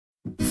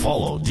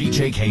Follow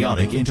DJ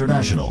Kaotic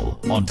International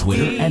on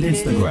Twitter and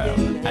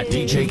Instagram at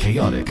DJ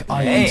Kaotic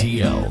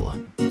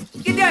INTL.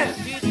 Get down!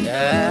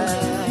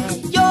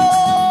 Yo!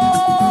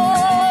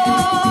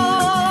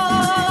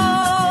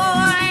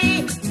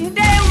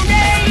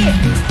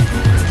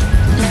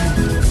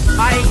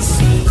 I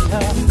see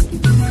her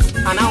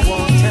and I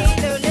want her.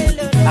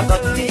 I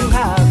got to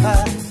have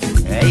her.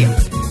 Hey.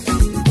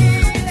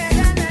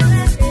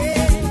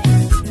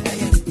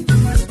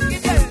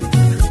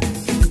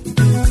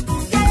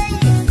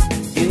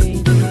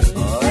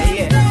 Oh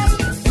yeah.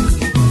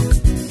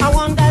 I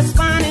want that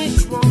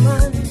Spanish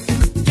woman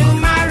to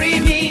marry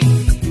me,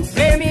 to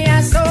play me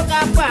a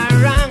soca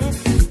parang,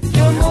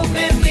 to move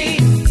me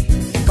feet.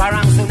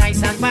 Parang so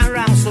nice and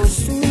parang so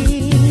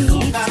sweet.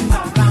 Soca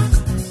parang.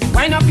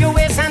 Wind up your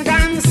waist and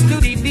dance to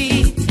the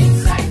beat.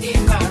 Inside the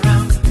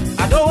parang.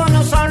 I don't want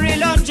no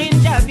sorrel or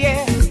ginger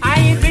beer. I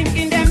ain't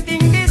drinking them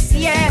things this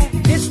year.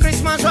 This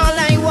Christmas all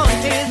I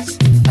want is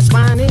a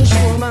Spanish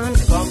woman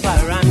from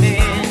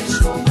Paramin.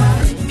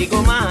 They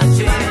go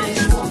marching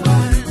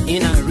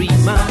in a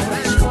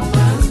rematch.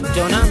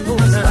 Donna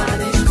Puna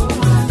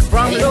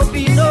from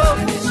Lopino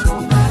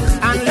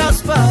and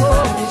Los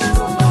Pajos.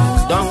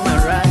 Don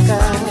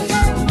Maracas,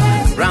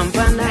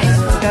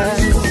 Rampanaikas.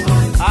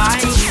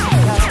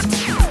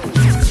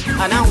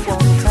 And I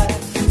want her,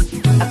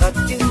 I got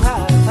to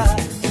have her.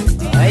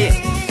 Oh, yeah.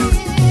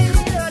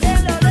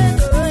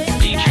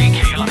 DJ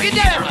Kaotic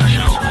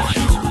International.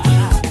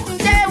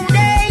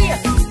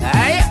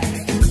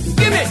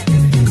 Give me.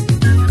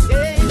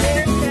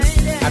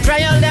 I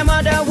tried all them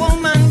other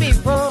woman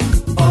before.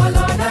 All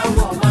other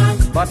woman.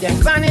 But them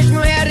Spanish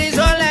mujer is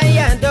all I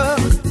adore.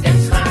 Them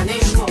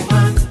Spanish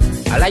woman.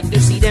 I like to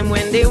see them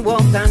when they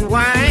walk and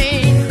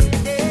whine.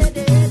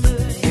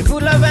 They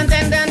full of and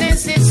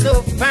tenderness, it's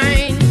so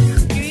fine.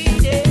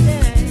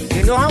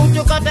 You know how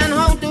to cut and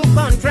how to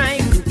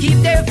contrive to keep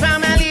their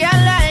family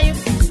alive.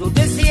 So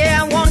this year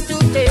I want to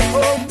take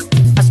home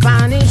a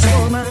Spanish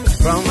woman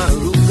from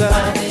Aruga,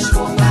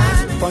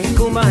 from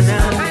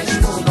Cumana,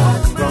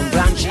 from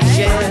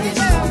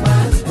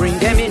Blanchichet. Bring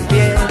them in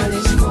here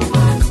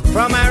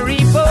from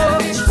Aripo,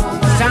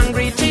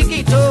 Sangre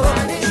Chiquito,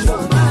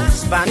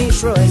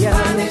 Spanish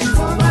Royal,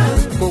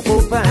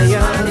 Coco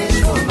Payan,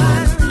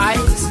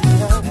 Ice,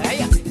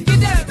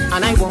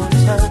 and I want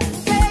her.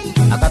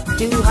 I got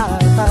to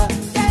have her.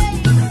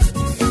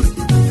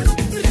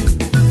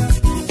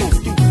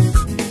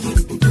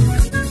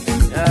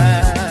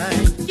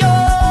 Yo!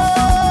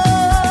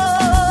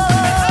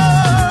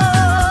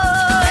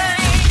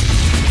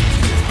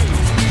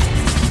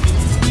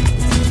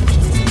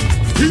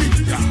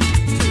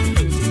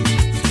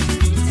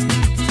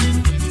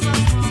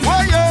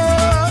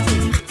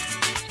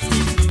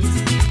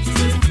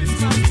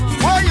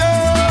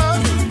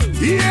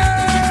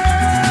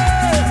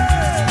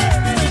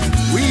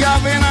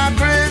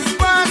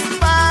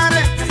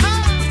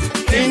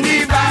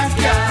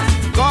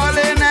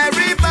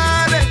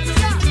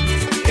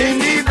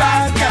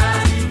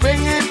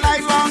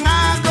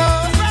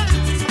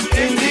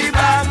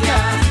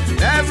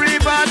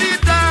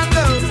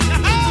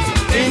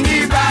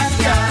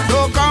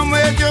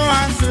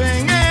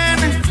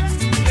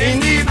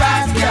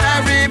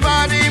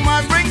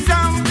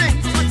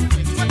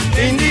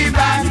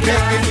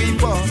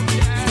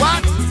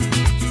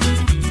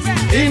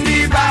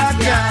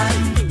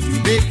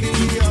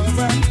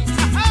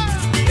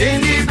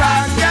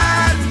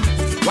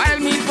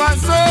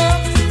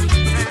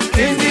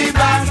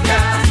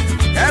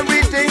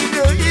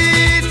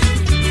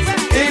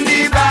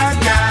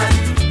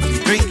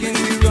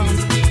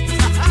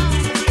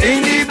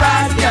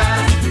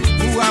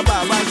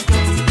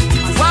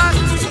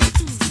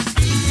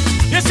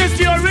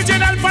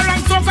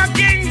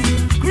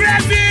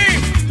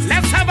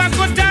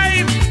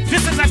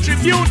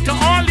 Tribute to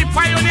all the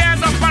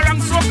pioneers of Parang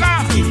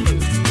Soca.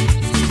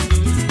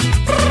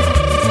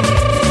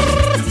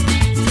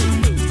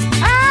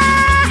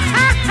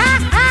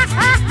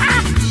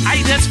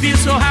 I just feel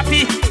so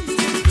happy.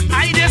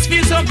 I just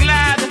feel so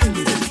glad.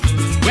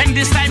 When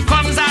this time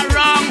comes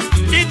around,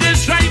 it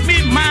just drives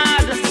me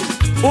mad.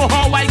 Oh,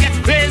 how I get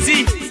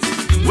crazy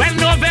when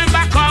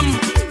November comes.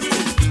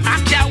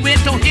 I can't wait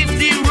to hit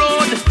the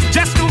road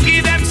just to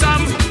give them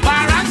some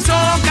Parang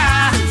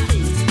Soca.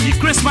 The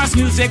Christmas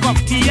music of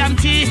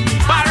TNT,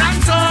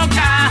 Parang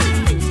Soca.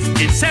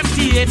 In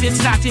 78 it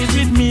started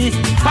with me,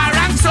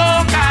 Parang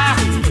Soca.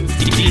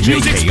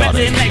 Music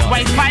spreading like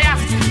wildfire,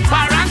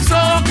 Parang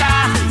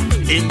Soca.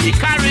 In the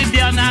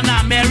Caribbean and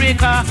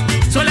America.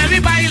 So let me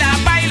baila,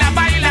 baila,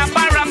 baila,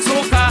 Parang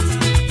Soca.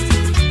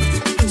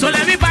 So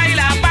let me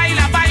baila,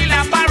 baila,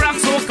 baila, Parang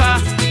Soca.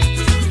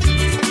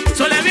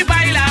 So let me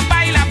baila,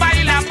 baila,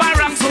 baila,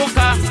 Parang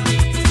Soca.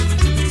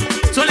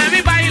 So let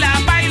me baila,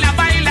 baila,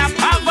 baila,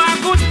 have a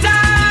good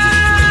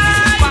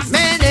time.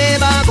 Me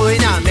neighbor go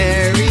in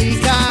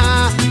America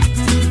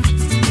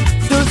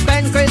to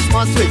spend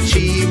Christmas with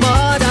she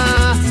mother.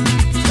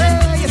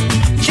 Hey,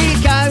 she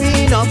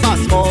carrying up a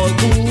small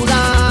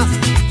cooler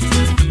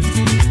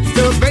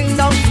to bring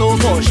down snow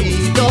for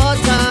she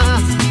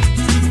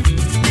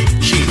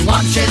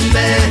watching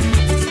me,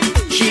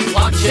 she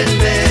watching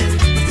me.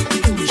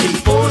 She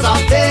pulls up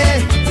there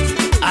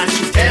and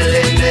she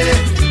telling me,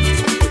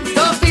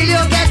 don't feel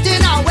you're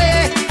getting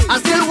away. I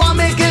still want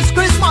make it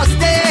Christmas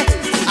Day.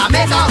 I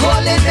make a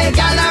hole in the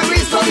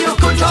gallery so you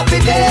could drop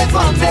it there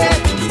from there.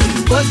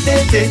 Put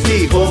it in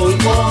the hole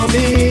for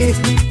me.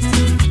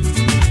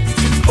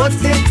 Put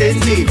it in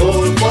the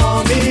hole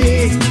for me.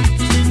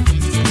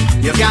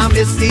 You can't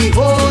miss the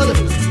hole,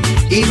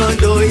 even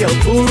though you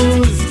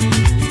booze.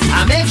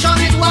 I make sure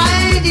it's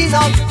wide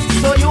enough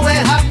so you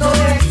will have no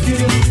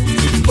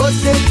excuse. Put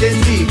it in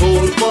the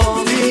hole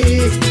for me.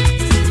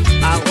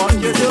 I want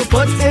you to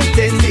put it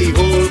in the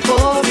hole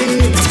for me.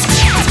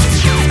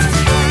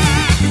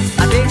 I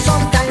take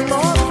some time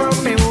off from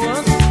me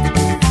work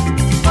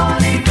for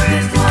the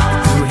Christmas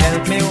to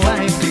help me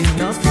wife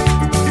clean up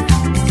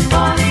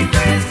for the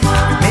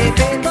Christmas. Me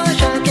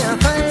paintbrush I can't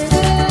find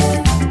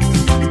it.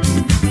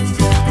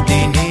 The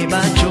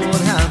neighbor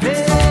don't have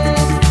it.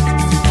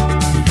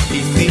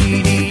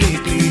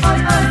 Immediately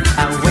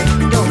I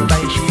went down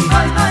by she.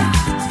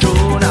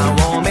 Don't I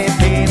want me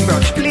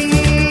paintbrush please.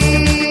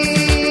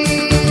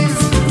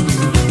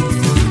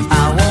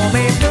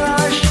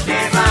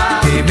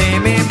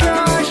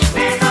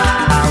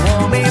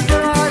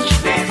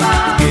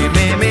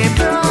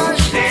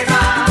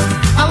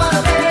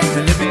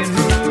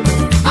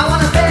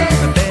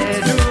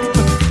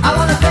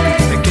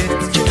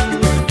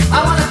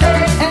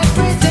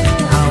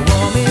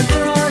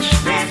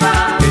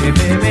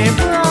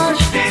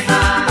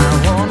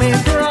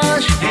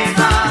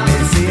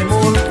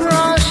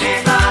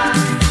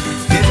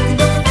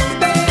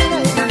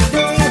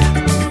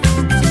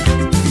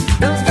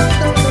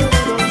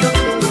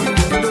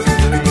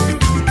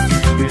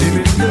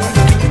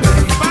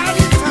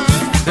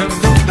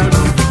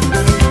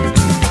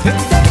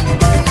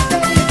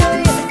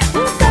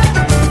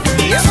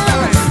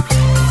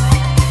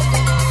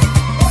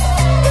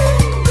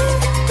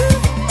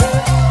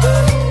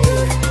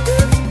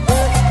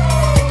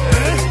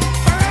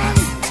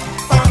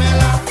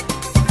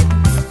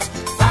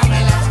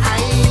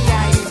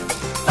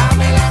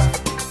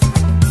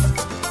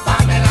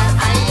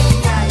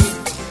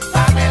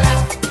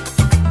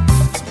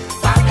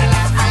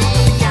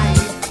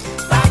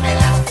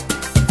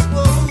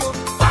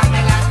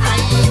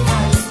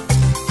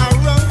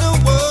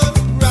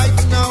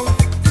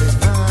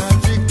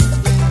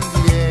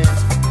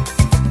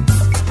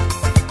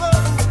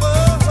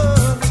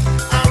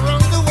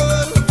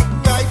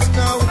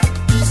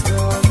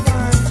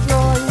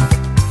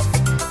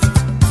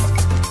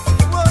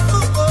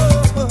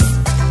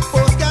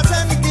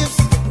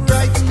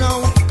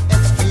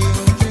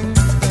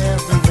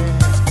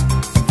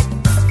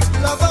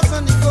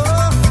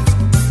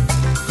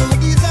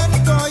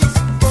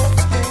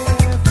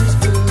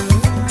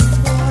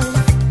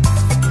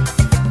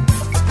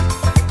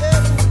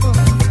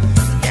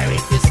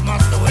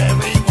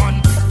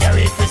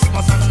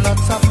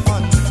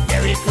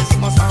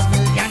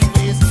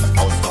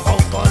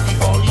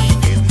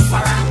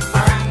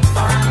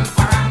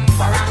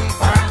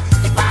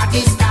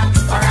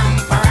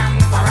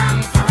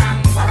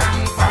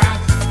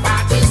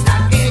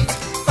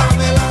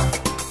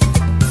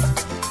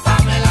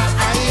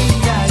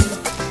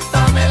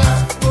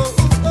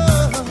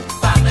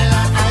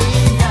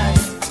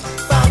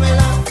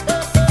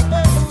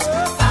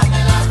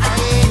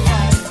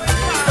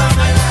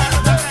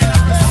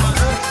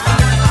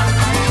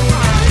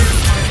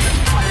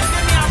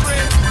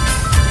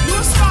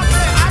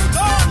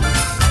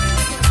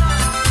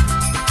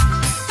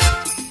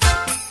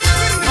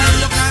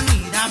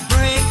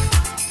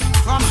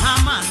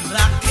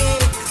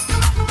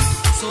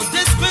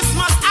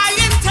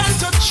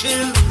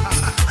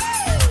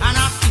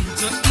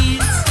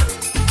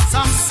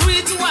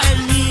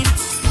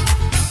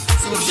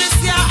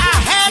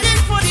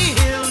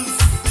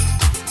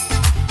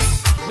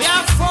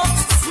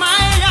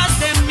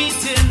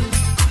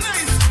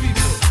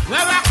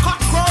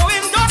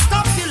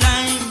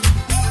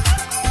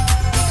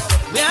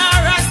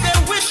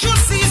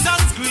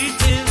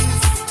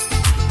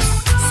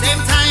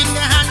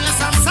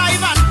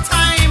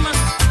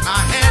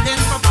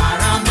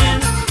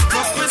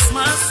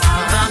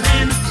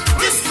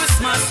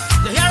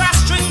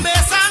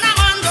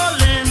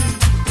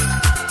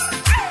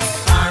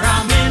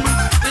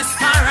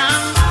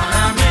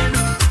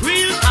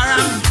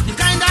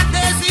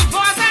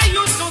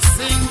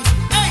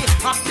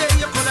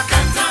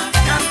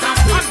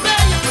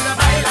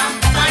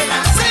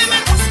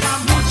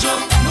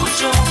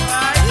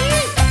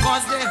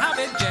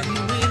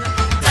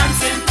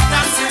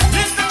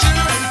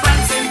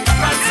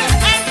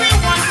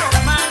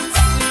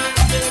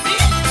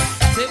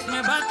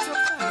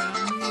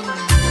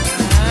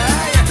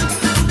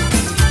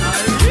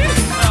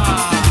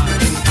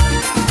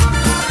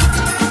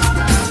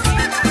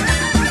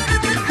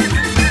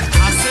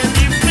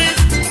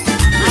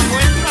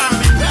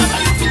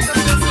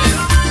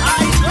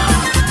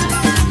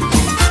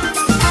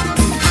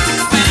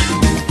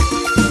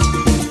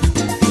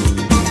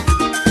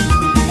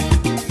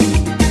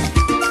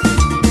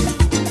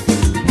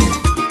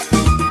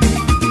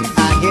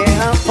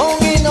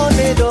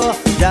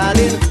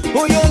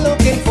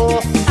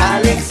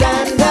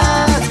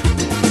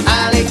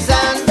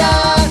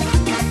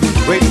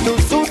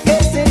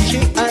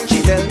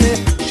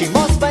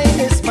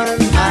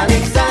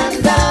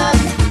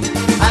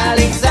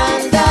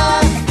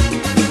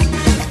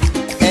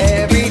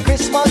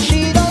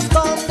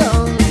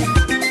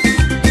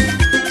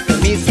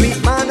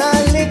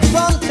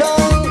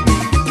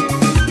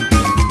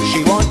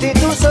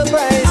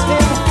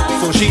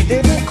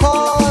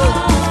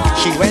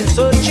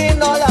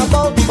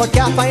 but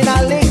can't find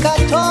a lick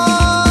at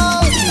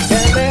all.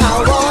 Tell me I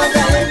want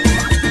a lick,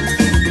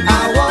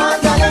 I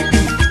want a lick,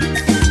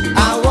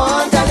 I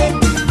want a lick.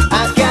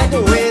 I can't do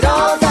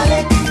without a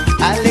lick.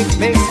 A lick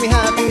makes me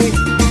happy,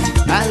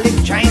 a lick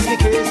drives me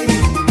crazy.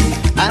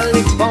 A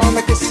lick for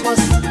my Christmas,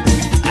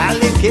 a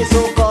lick is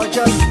so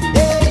gorgeous.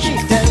 Yeah, she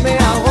tell me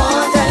I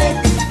want a lick,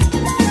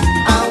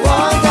 I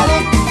want a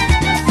lick,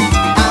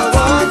 I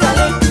want a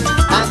lick.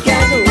 I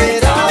can't do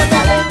without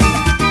a lick.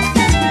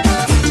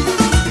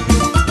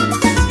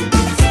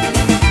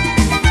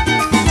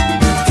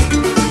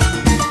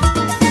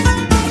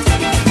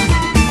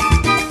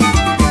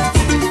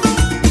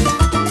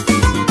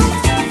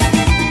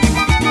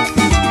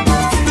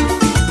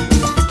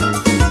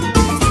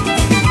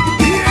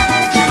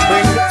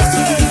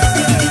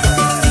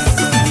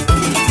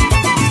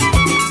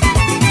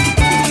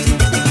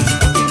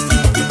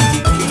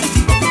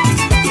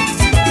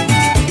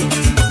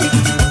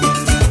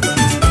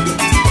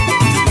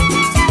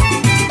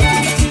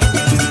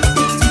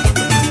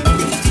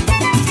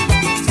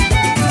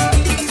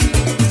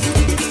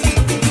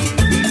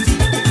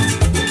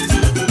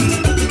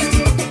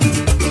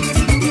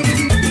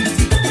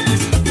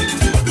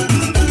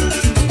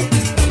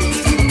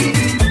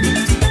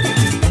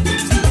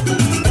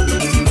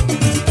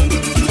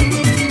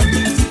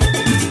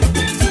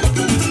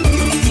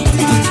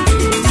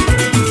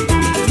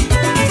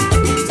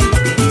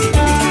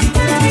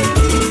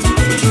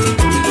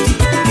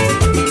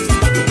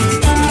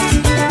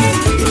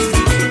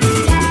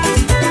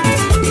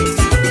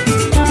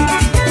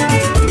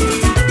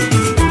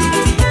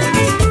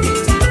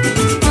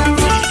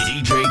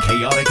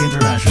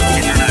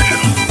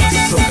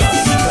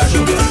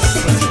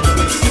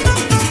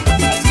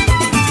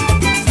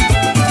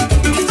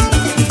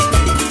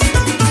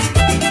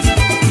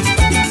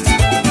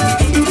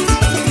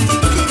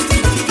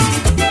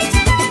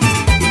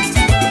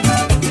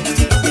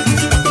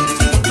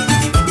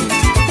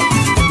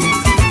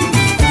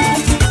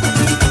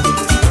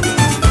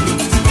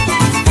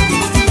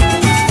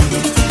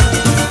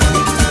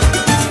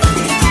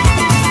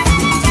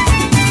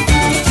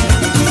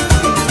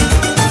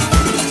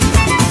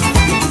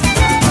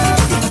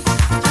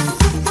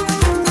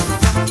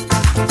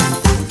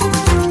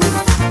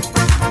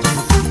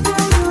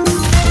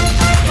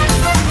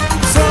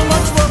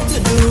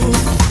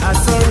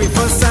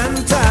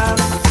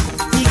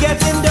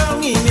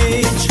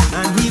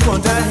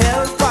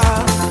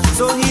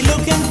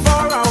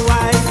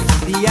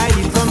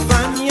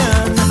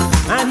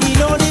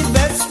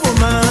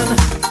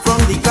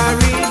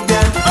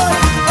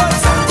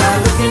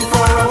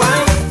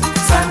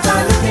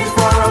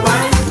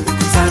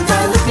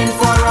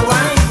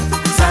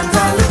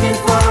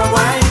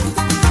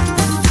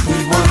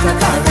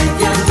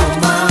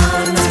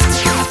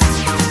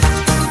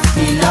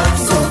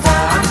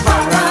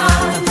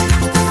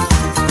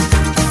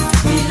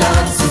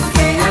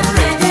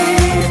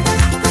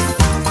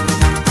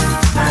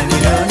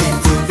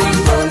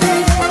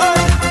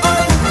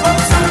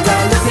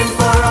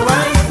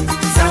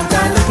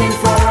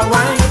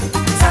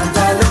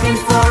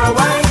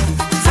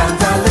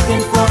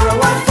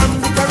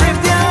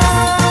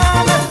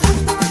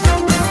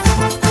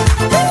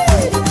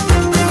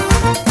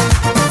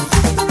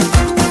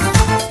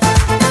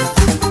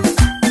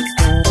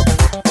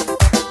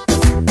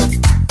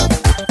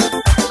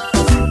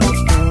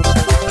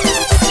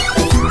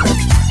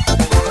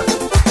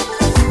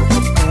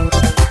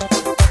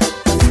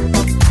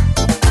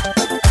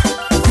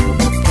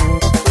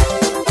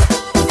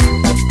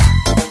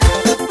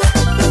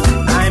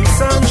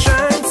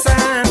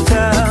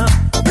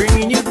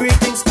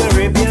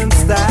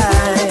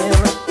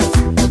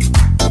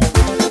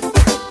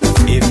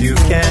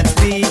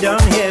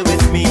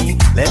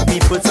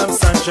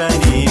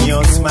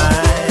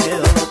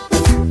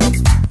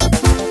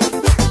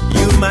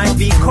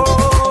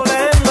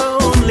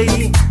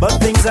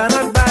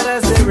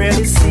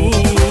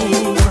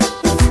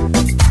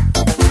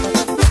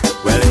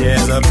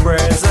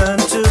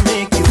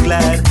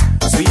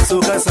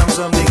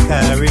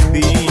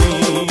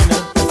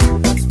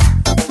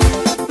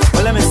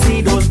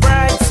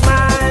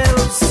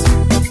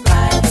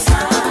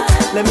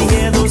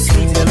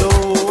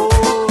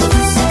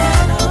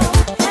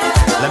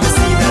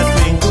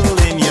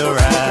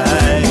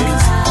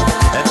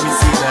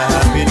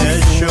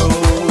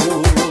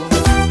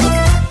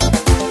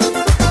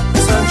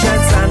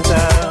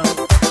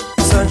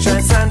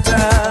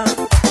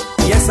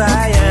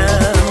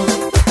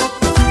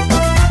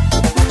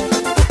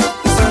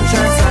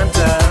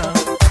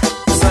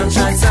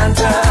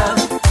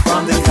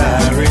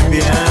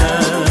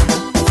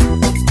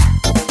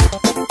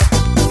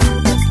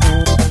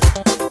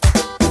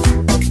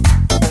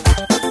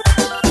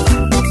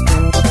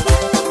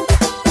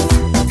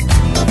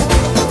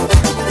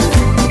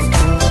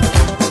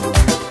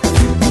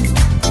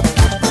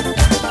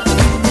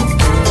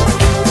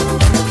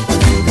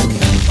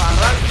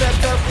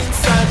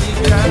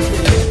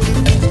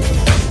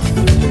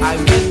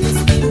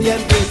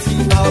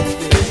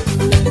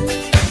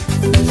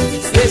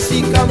 Say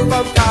she come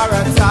from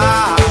Carata.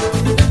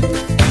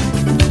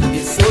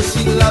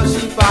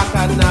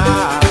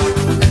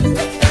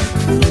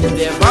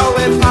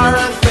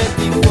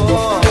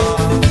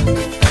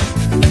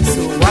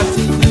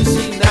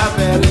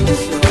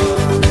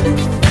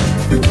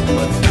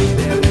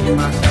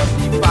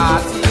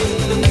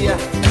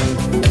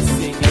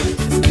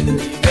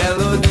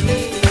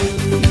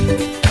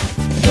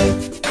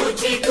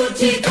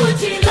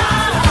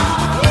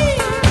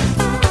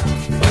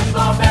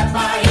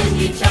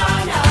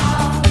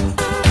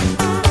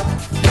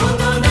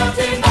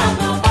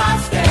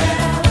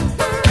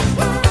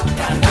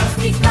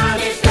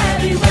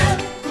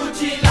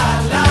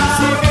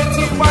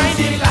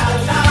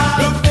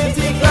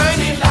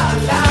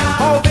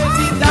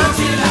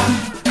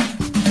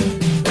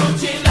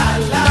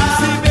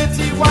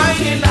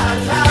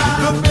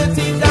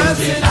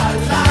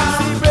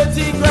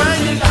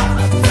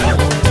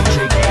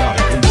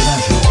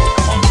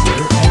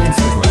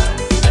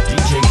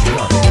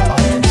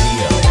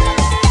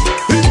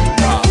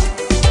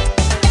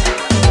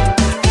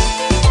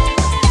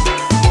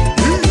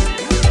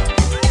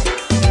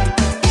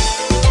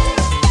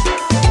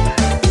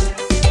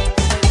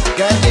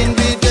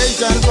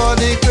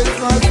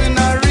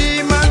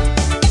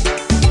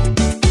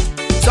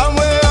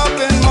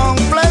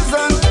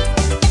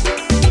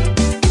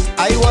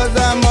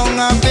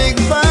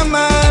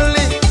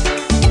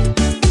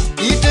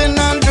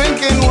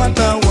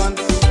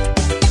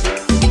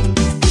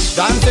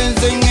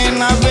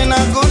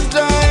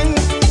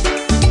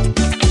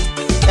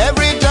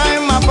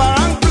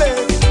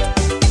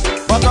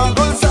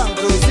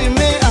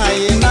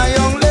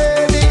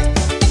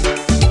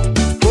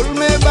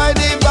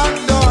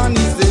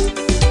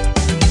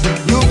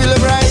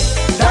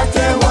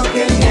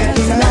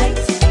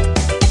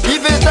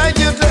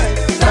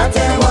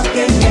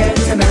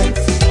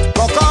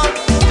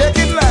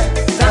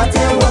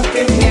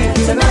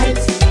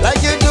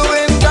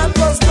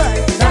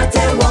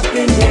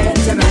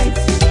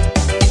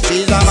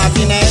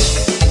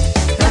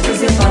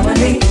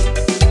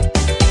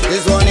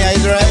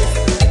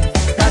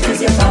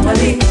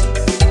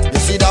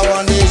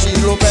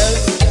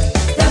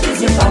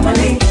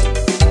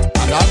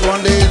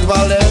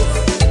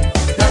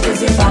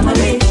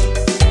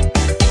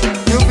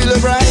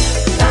 bright.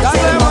 That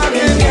we're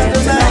walking here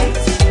tonight.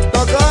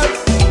 So God,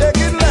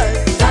 take it light.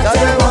 That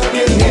we're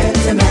walking here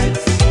tonight.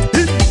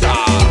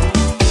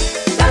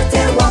 That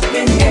we're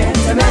walking here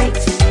tonight.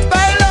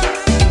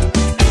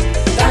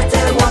 That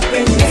we're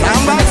walking here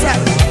tonight.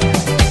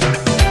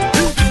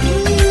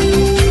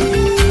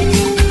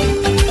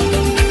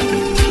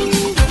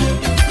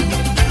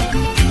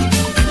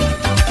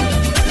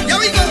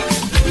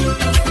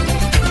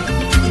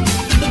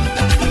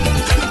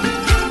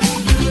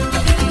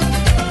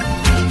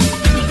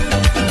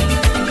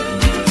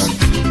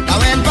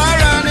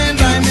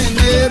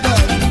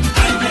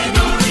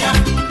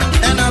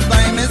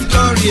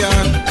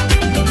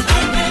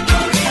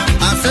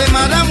 I say,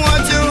 Madam,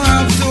 what you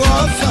have to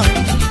offer?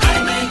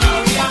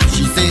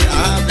 She say,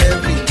 I have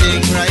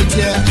everything right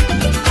here.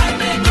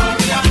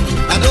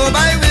 I don't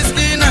buy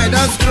whiskey,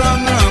 neither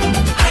strong rum.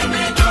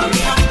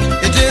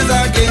 It is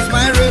against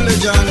my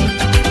religion.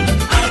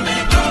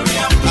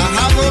 I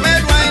have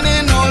homemade wine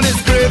in all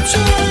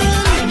description.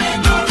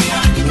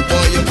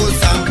 Boy, you could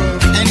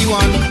sample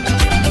anyone.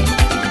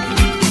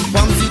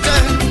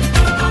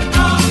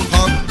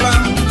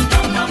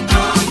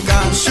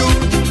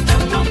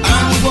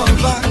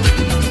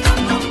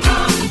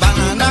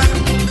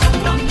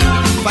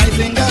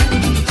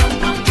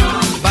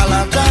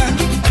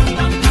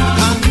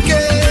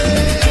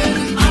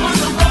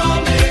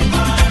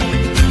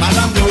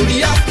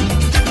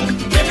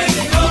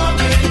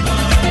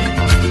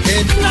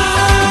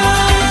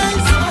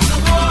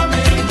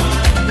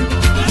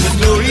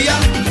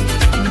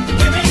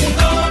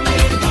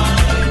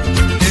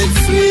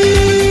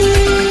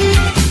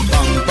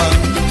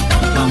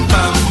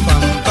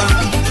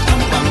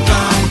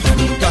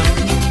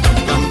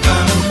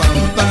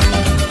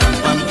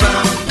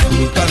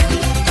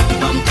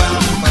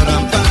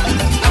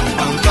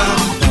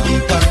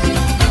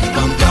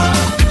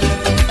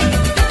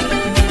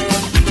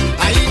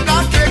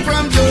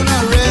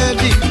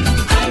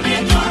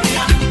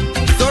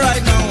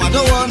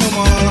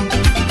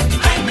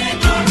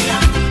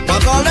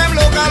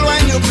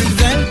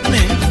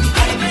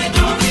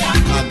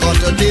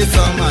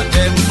 Some of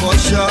them for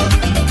sure.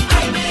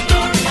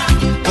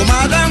 Oh,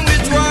 madam,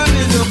 which one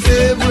is your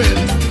favorite?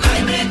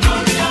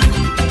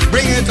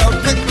 Bring it up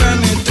quick, let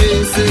me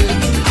taste it.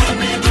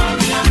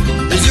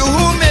 It's you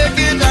who make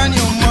it and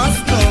you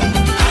must know.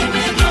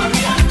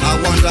 I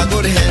want a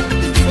good head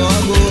before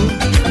I go.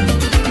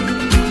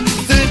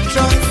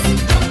 Citrus,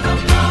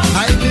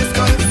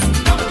 hibiscus,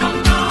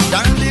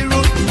 dandy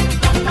root,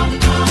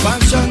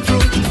 passion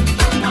fruit,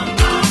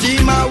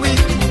 timawi,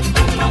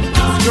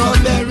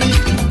 strawberry,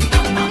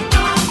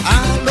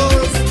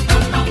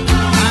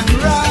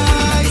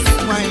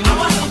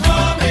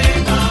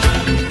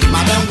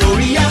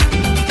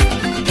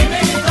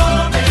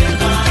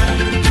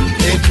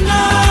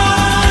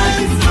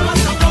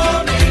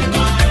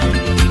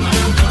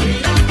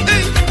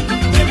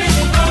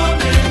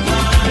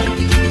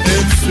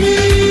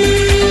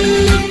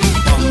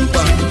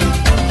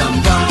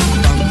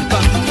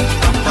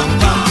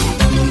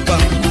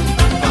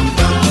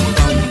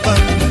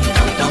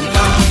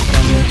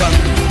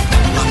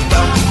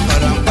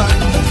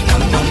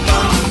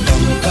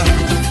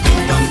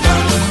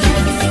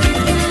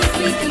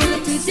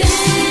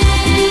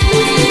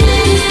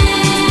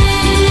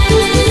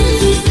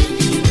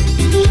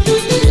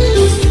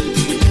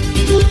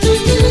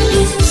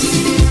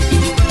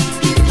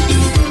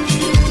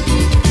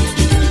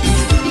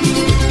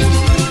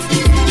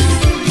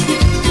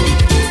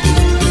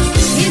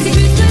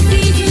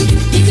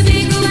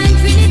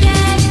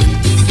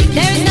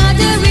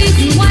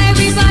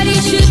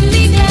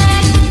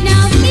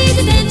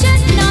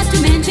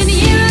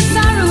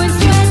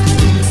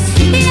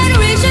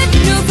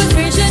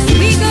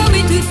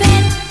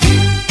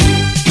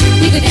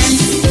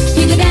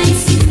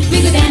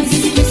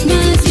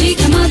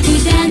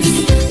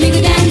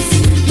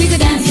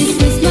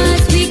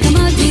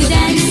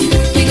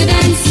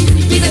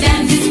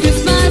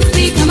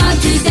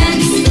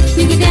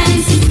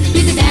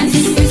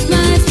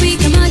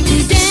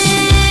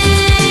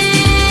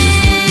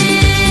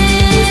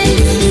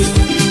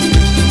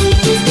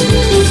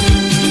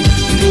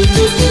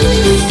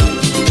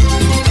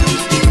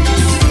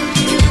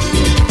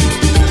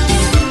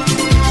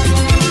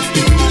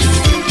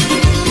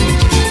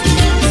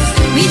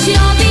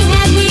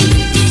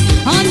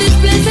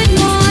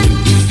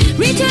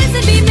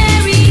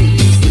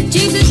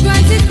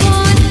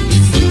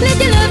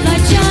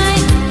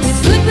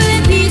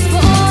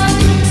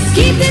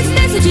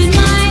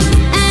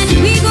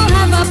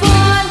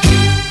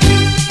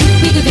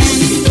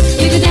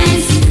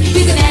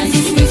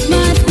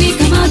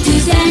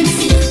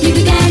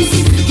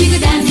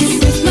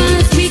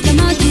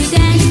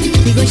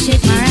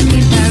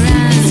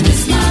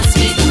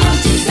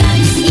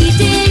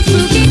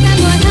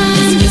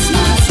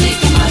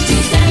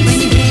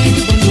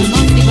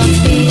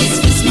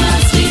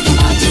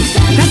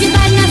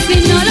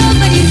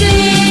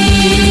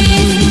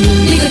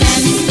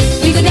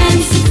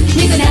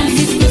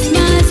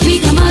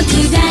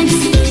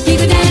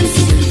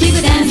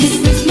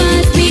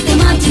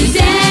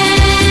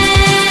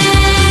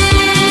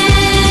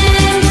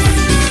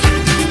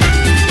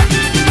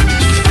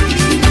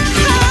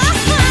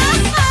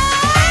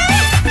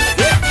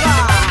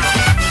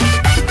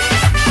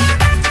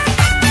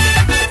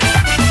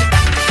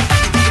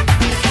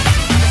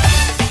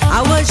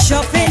 was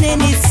shopping in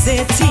his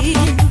city,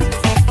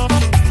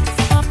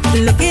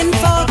 looking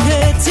for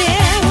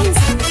curtains,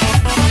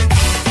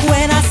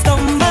 when I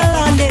stumble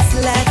on this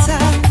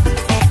letter,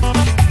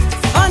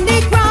 on the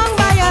ground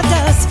by a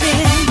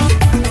dustbin.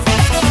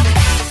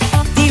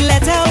 The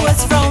letter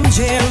was from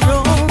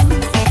Jerome,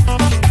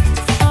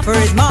 for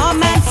his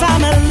mom and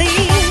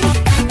family.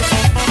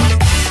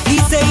 He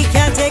said he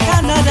can't take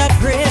another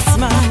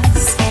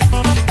Christmas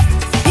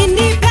in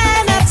the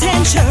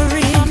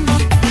penitentiary.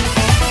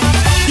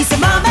 He said,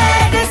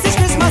 Mama, this is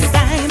Christmas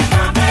time.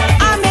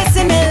 I'm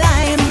missing my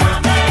lime.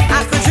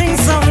 I could drink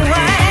some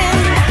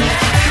wine.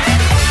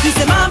 He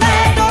said, Mama,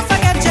 don't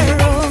forget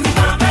Jerome.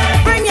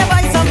 Bring your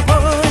boy some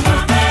food.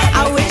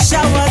 I wish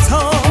I was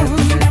home.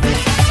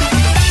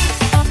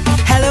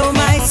 Hello,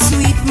 my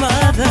sweet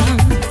mother.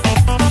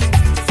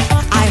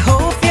 I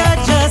hope you're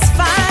just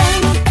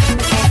fine.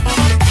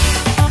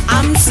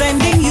 I'm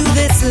sending you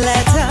this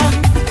letter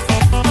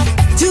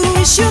to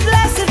wish you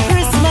blessed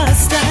Christmas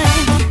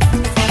time.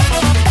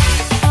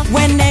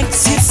 When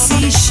next you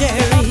see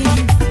Sherry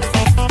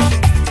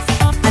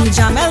and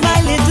Jamel, my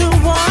little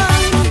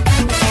one,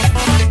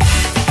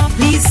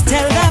 please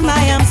tell them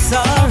I am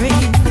sorry.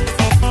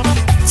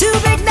 To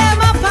pick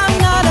them up, I'm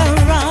not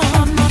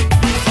around.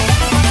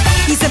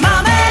 He said,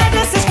 Mama,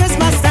 this is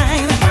Christmas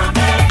time.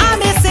 I'm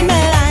missing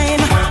my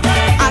lime.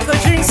 I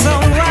could drink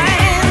some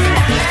wine.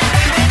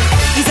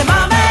 He said,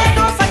 Mama,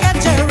 don't forget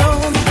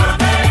Jerome.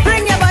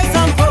 Bring your boy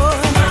some food.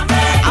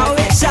 I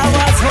wish I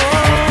was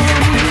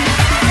home.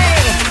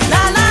 Hey,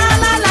 la la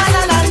la la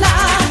la la la,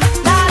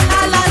 la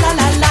la la la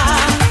la la,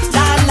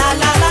 la la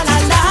la la la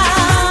la.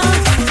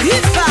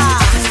 Yipa,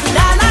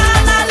 la la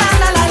la la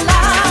la la la,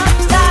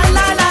 la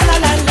la la la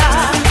la la,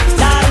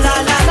 la la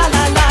la la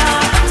la la.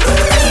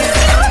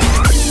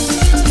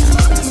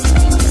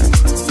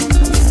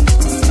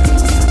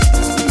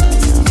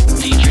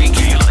 DJ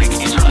Kaotic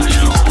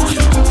International.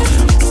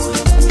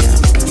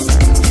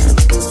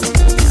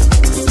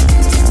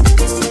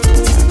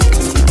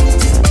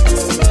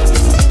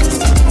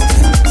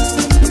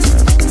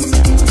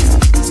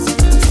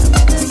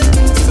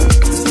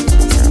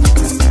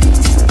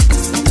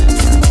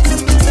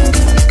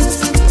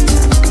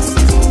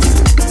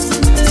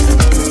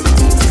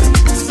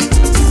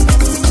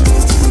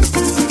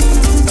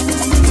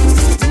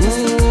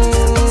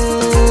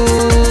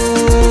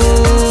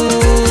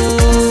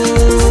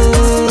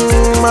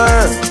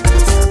 Man,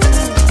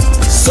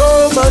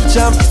 so much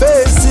of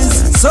faces,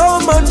 so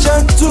much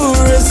of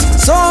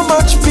tourists, so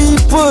much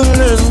people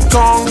in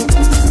town.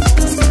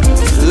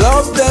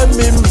 Love them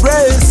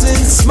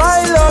embracing,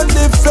 smile on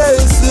the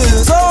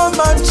faces, so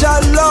much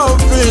of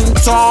love in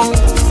town.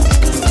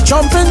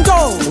 Jumping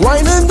down,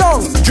 winding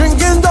down,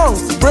 drinking down,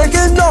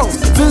 breaking down,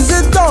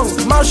 visit down,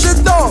 mash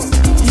it down,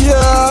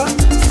 yeah.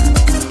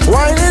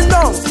 Winding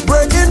down,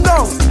 breaking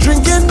down,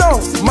 drinking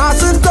down,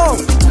 mashing down.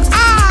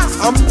 Ah,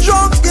 I'm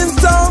drunk in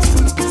town.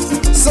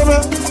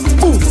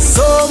 Boom.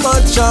 So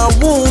much a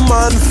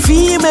woman,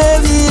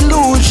 female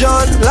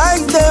illusion,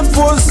 like them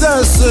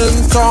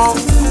possessing tongue.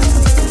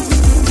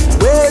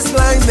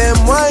 Waistline them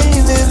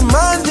whining,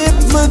 man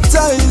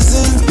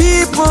hypnotizing,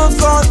 people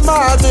got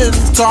mad in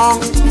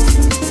tongue.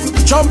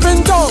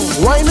 Jumping down,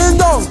 winding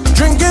down,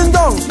 drinking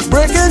down,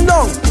 breaking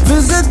down,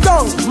 visit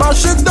down,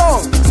 mash it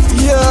down,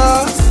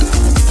 yeah.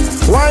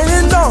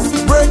 Winding down,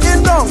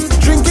 breaking down,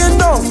 drinking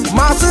down,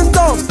 mashing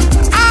down.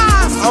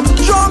 Ah, I'm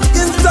drunk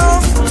in town.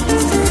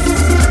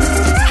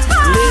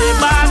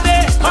 Labor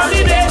Day,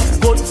 holiday,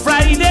 Good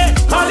Friday,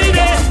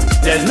 holiday.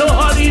 There's no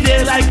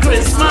holiday like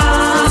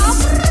Christmas.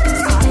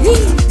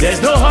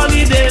 There's no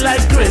holiday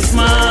like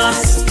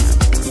Christmas.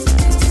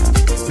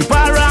 We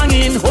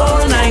parangin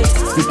whole night,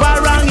 we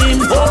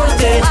parangin whole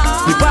day,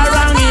 we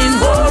parangin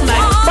whole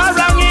night.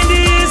 Parang in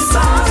the east,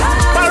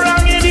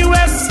 parang in the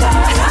west,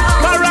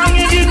 parang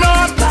in the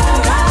north,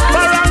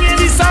 parang in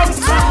the south.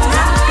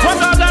 What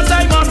other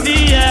time of the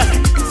year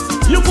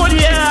you could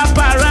hear a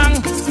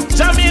parang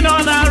jamming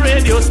on a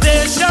radio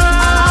station?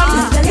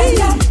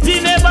 The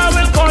neighbor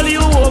will call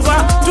you over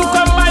to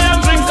come by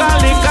and drink a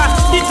liquor,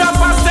 eat a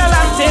pastel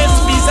and taste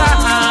pizza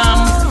ham.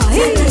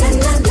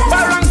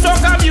 Parang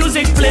soca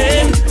music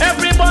playing,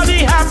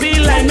 everybody happy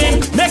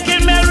liming,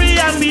 making merry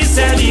and be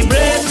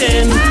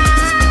celebrating.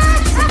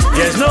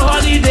 There's no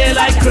holiday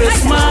like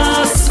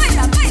Christmas.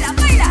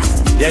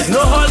 There's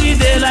no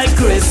holiday like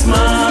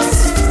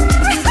Christmas.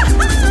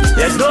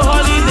 There's no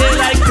holiday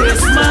like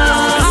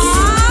Christmas.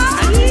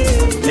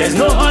 There's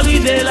no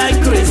holiday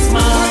like Christmas.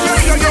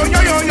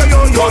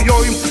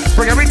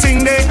 Bring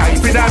everything there, I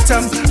feel that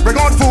bring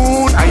out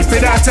food, I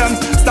feel that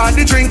start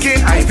the drinking,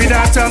 I feel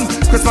that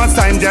Christmas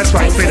time just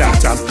right for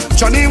that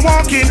Johnny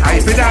walking, I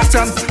feel that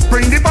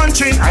bring the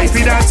punching, I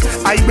feel that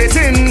I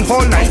waiting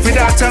whole night for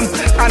that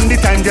and the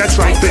time just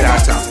right for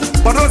that.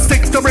 But don't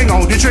stick to bring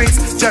out the drinks,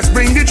 just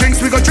bring the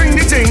drinks, we go drink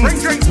the thing.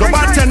 No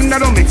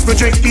bartender don't mix the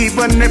drink,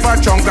 even if a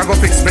chunk I go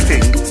fix the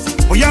thing.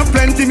 We have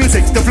plenty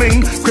music to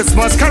fling,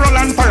 Christmas carol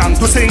and parang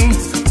to sing.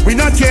 We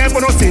not care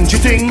for no stingy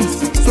thing,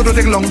 so don't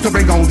take long to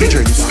bring out the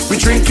drinks. We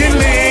drinking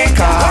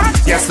liquor,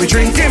 yes we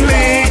drinking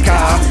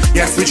liquor,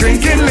 yes we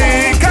drinking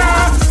liquor.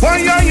 Oh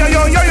yo yo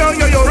yo yo yo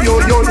yo yo yo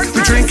yo.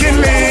 We drinking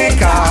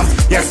liquor,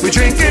 yes we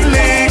drinking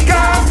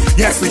liquor,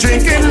 yes we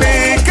drinking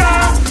liquor.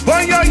 Oh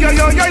yo yo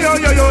yo yo yo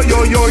yo yo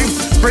yo yo.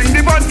 Bring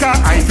the vodka,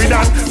 I feel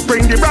that.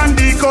 Bring the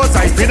brandy, cause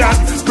I feel that.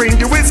 Bring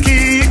the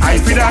whiskey, I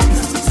feel that.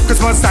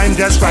 Christmas time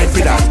just right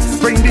for that.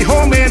 Bring the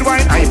homemade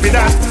wine, I feel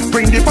that.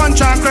 Bring the punch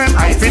and creme,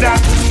 I feel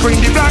that. Bring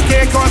the black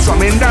cake, cause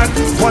I'm in that.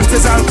 Once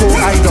it's alcohol,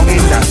 I don't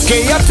in that.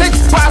 Kaotic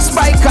passed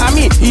by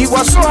Kami, he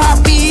was so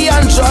happy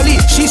and jolly.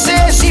 She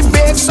said she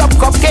baked some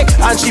cupcake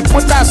and she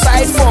put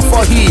aside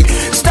for he.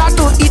 Start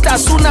to eat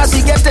as soon as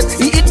he get it.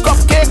 He eat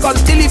cupcake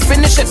until he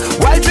finish it.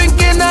 While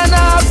drinking and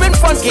having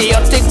fun,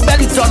 Kaotic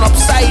belly turn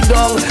upside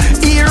down.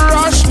 He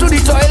rushed to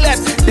the toilet.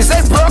 He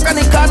said broke and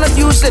he cannot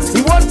use it. He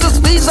want to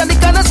squeeze and he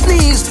cannot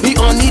sneeze. He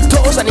only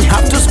toes and he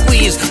have to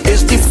squeeze.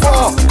 It's the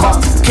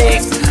 4-cup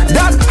cake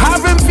that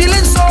have him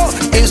feeling so.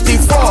 It's the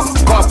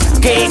 4-cup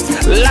cake.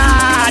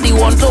 Lad, he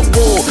want to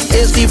go.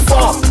 It's the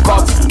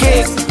 4-cup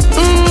cake.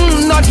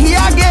 Not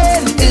here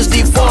again. It's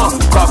the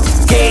 4-cup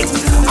cake.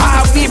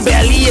 Happy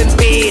belly in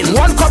pain.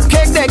 1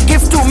 cupcake they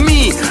give to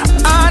me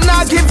and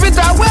I give it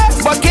away.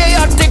 But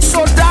Kaotic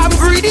so damn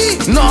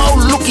greedy. Now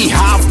look, he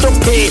have to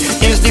pay.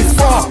 It's the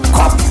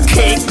 4-cup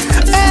cake.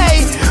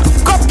 Hey,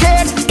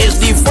 cupcake is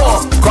the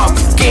 4-cup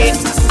cake.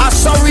 I'm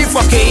sorry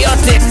for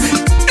Kaotic.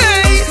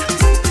 Hey,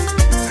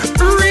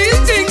 real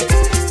thing.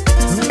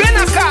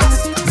 Benaka,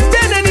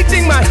 ben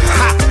anything man.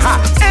 Ha ha.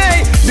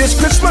 Hey, this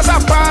Christmas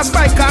I passed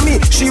by Kami.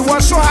 She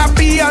was so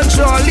happy and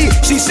jolly.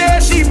 She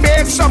said she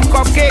baked some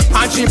cupcake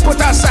and she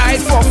put aside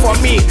for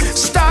me.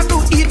 Start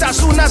to eat as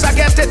soon as I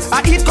get it. I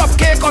eat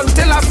cupcake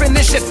until I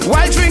finish it.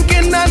 While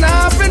drinking and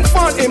having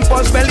fun,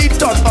 impulse belly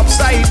turn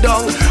upside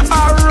down.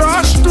 I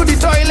rush to the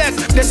toilet.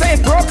 They say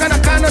it broke and I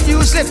cannot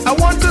use it. I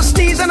want to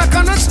sneeze and I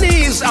cannot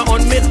sneeze. I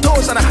on my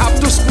toes and I have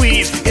to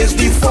squeeze. It's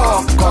the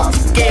 4-cup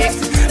cake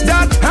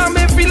that I'm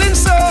feeling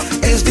so.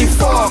 It's the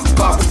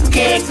 4-cup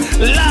cake.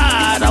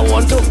 Lad, I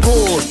want to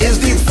go. It's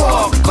the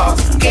 4-cup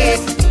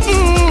cake.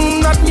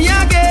 Not me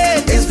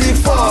again. It's the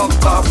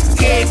 4-cup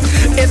cake.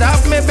 It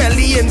have me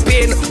belly in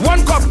pain. 1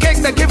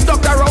 cupcake they give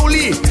Dr.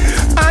 Rowley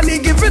and he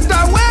give it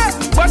away.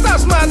 But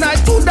as man I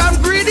too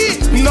damn greedy.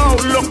 Now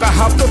look, I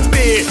have to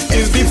pay.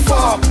 It's the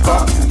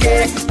 4-cup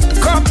cake.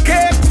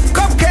 Cupcake,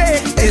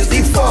 cupcake is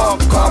the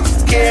 4-cup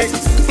cake.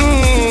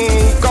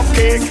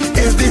 Cupcake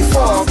is the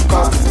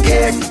 4-cup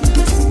cake.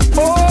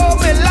 Oh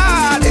my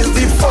lad, is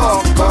the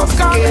 4-cup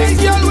cake.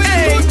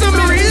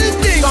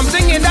 Hey,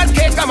 something in that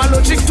cake I'm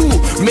allergic to.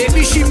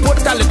 Maybe she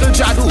put a little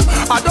jadoo.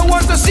 I don't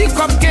want to see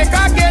cupcake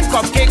again.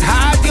 Cupcake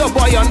had your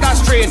boy under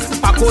strain.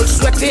 I cold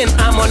sweating,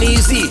 I'm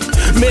uneasy.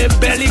 My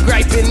belly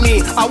griping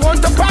me. I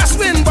want to pass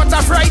win, but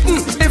I'm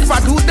frightened. If I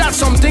do that,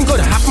 something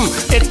could happen.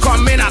 It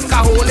come in, I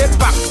can hold it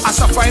back. I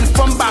suffering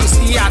from Bams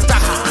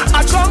theater.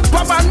 I jump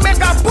up and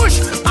make a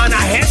push, and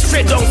I head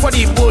straight down for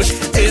the bush.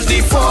 Is the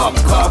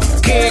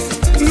 4-cup cake.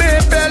 My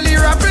belly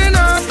wrapping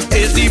up.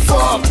 Is the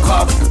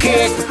 4-cup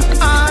cake.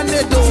 And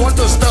they don't want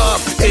to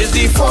stop. Is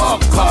the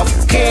 4-cup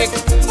cake.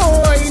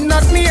 Oh,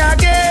 not me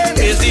again.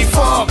 Is the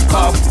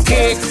 4-cup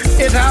cake.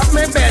 It have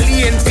my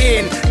belly in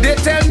pain. They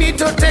tell me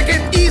to take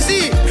it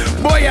easy.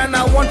 Boy, and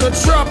I want to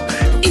drop.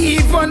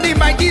 Even the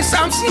Mikey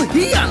Samson,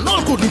 he and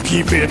all couldn't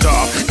keep it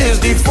up. Is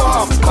the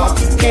 4-cup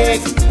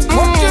cake.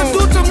 What you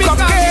do to me,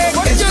 cupcake?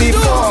 What is the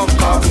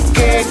 4-cup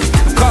cake.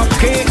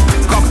 Cupcake,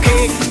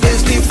 cupcake.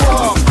 Is the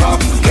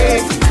 4-cup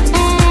cake.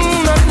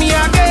 Not me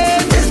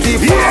again. Is the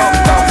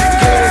 4-cup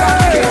cake.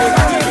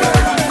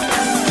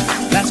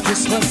 Last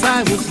Christmas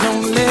I was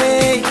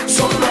lonely,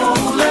 So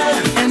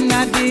lonely. and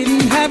I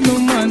didn't have no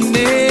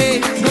money.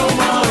 No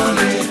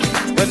money.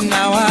 But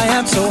now I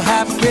am so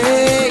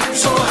happy,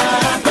 So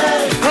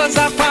happy. 'cause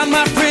I found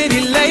my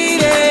pretty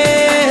lady.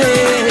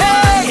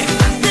 Hey.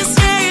 This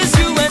year is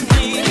you and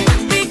me.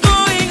 We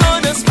going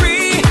on a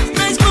spree.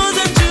 Nice clothes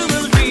and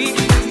jewelry.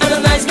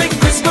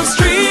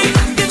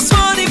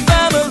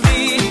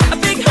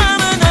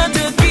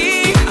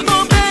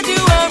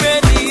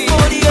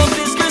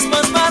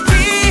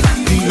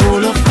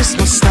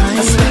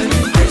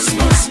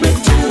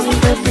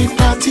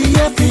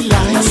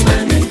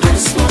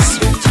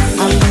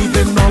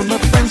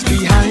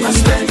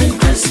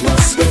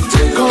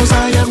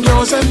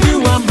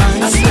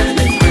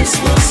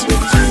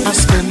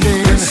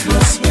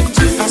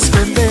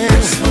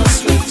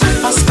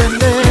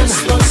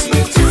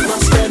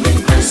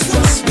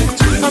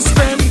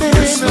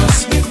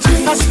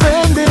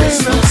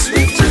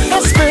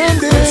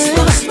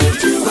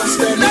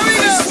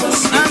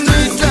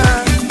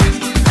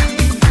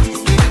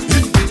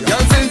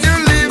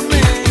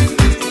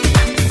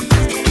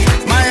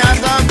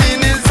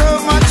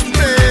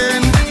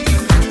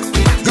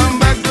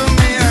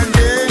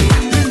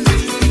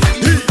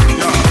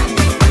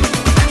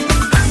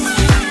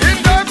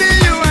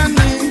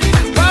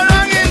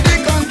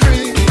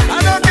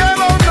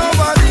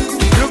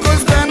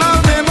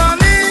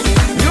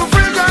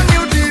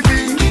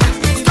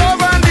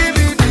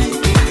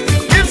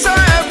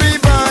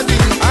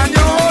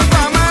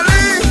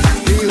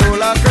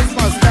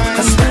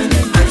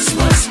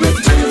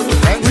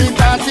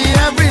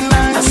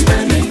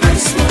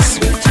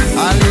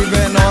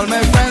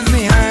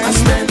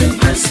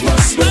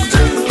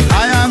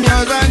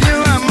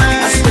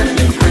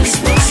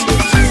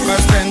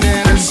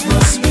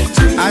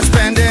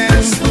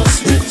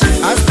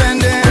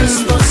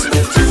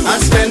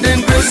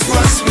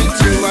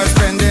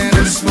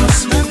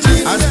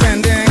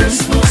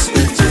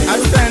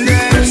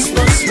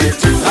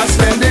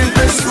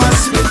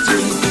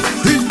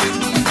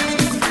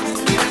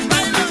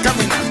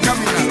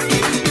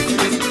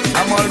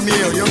 call me,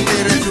 you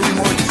play it too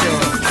much.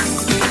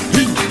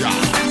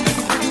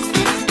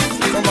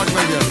 Come back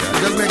when you're here,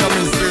 just make a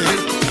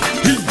mistake.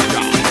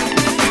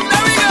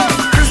 There we go!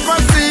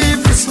 Christmas Eve,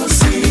 Christmas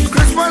Eve,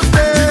 Christmas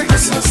Day,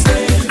 Christmas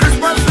Day,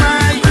 Christmas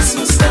night,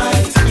 Christmas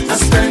night. I'm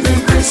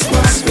spending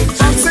Christmas with you.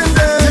 Boxing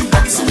Day,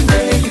 Boxing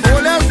Day,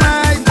 Holy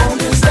Night,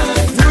 Holy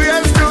Night, New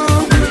Year's too,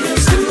 New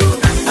Year's too.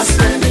 I'm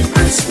spending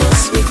Christmas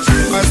with you.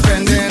 I'm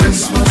spending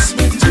Christmas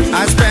with you.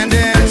 I'm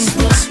spending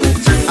Christmas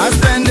with you. I'm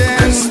spending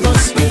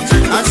Christmas with you.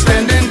 I'm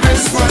spending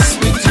Christmas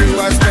with you.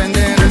 I'm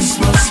spending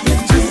Christmas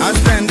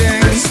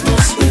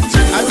with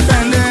you. I'm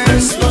spending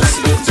Christmas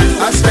with you. I'm spending Christmas with you.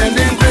 I'm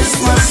spending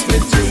Christmas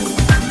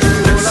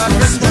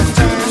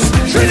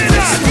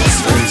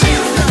with you.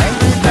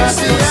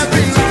 All our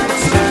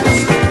Christmas time.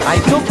 I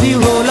took the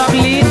role of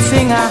lead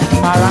singer,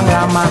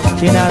 Parangama,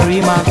 in a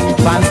remark.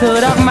 Fans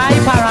heard of my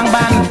Parang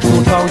band,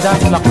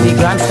 2000 locked the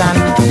grandstand.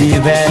 The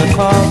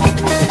welcome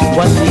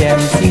was the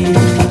MC.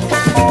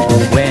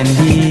 When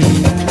he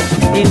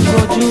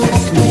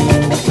introduced me,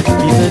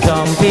 people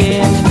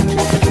jumping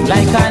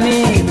like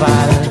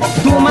carnival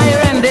to my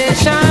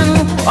rendition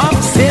of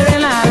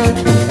Serenal.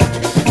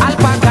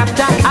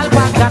 Alpagata,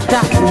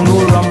 alpagata, uno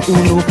rum,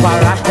 uno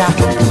parata.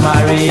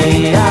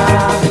 Maria,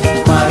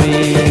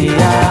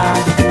 Maria,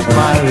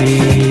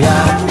 Maria,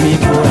 mi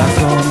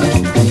corazón.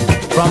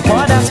 From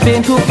Port of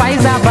Spain to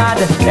Faizabad,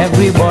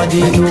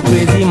 everybody do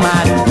crazy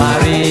mad.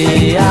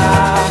 Maria,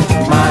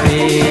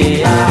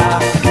 Maria,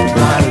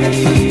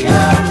 Maria,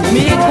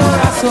 mi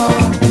corazón.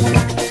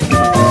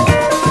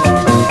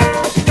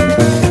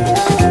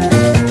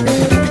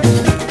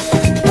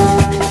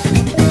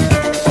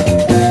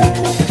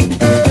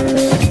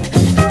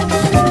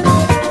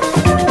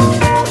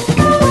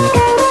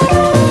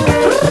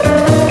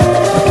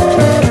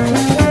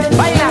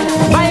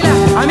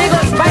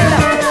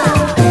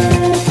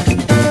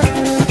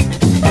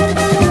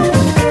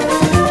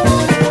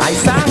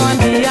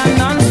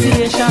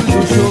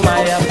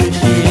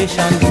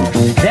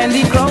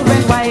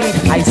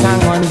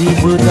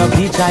 Of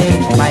the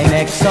child, my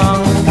next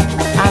song,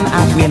 an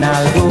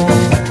Aguinaldo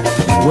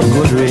with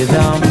good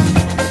rhythm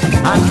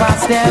and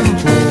fast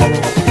tempo.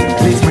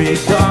 Please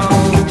break down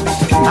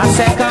a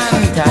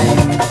second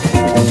time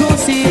to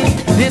see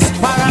this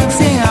Parang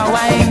singer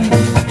wine.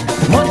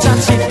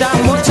 Muchachita,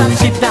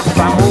 muchachita,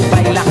 vamos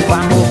baila,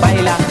 vamos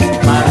baila.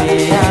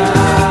 Maria,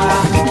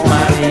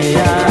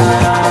 Maria,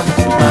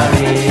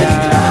 Maria,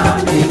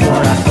 mi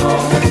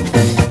corazón.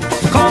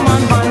 Come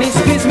on, honey,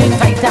 squeeze me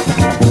tighter,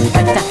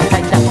 tighter.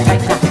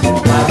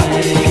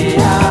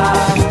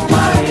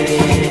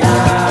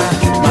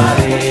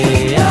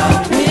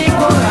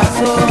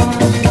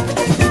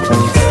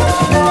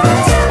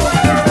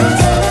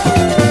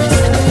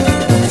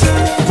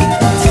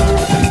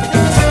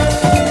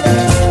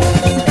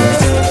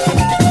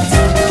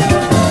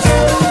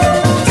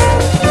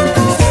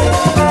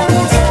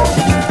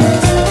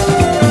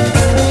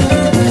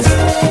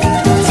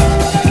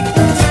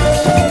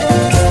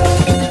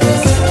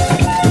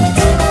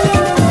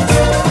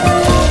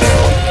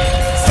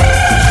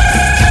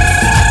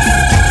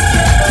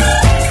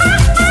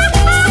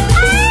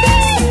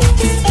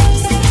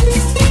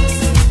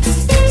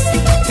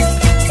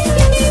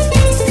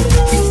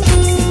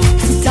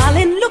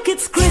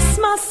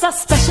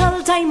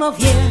 Of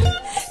year,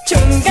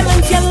 jungle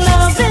and your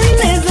loving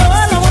is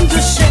all I want to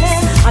share.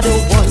 I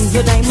don't want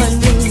your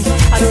diamond ring,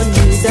 I don't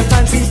need a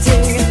fancy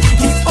thing.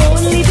 The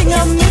only thing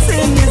I'm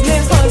missing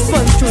is my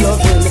husband's true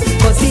loving.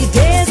 Cause the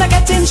days are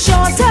getting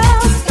shorter,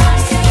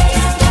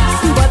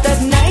 but at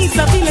nights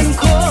are feeling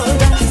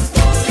colder.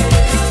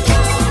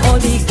 All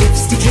the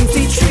gifts, the drinks,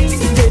 the treat,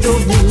 they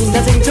don't mean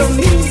nothing to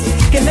me.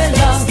 Give me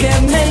love,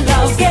 give me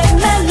love, give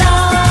me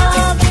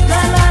love.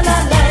 La la la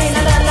la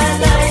la la la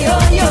la, yo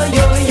yo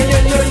yo yo yo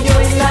yo yo.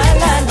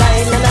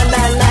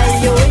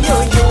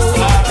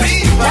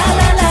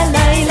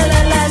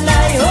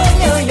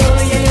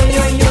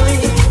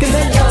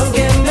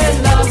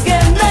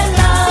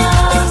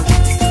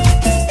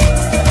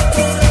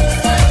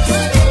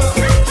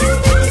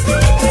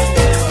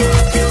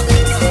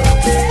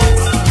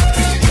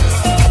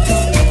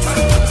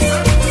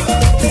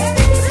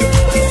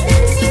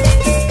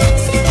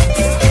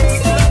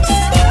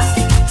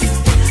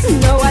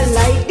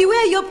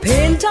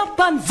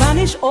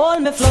 All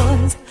my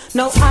flaws.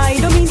 Now I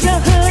don't mean to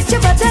hurt you,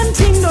 but I'm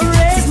ting to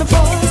raise my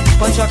paws.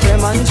 Punch a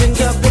cream and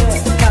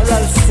gingerbread,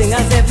 carol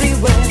singers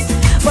everywhere.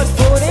 But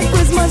for the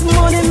Christmas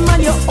morning,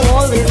 man, you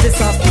always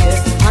disappear.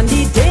 And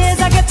the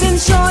days are getting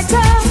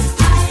shorter,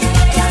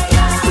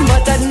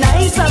 but at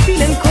nights are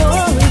feeling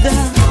colder.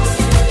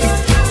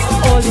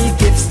 All the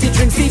gifts, the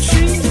drinks, the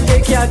treat, they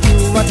can't do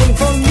nothing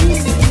for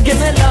me. Give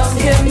me love,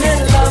 give me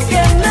love,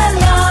 give me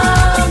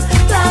love.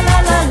 La la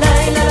la la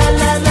la la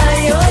la la,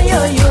 yo yo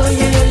yo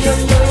yo yo yo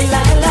yo,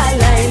 la la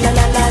la la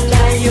la la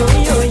la, yo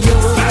yo yo.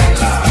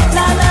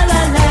 La la la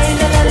la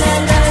la la la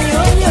la,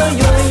 yo yo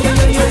yo yo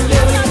yo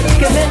yo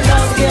yo.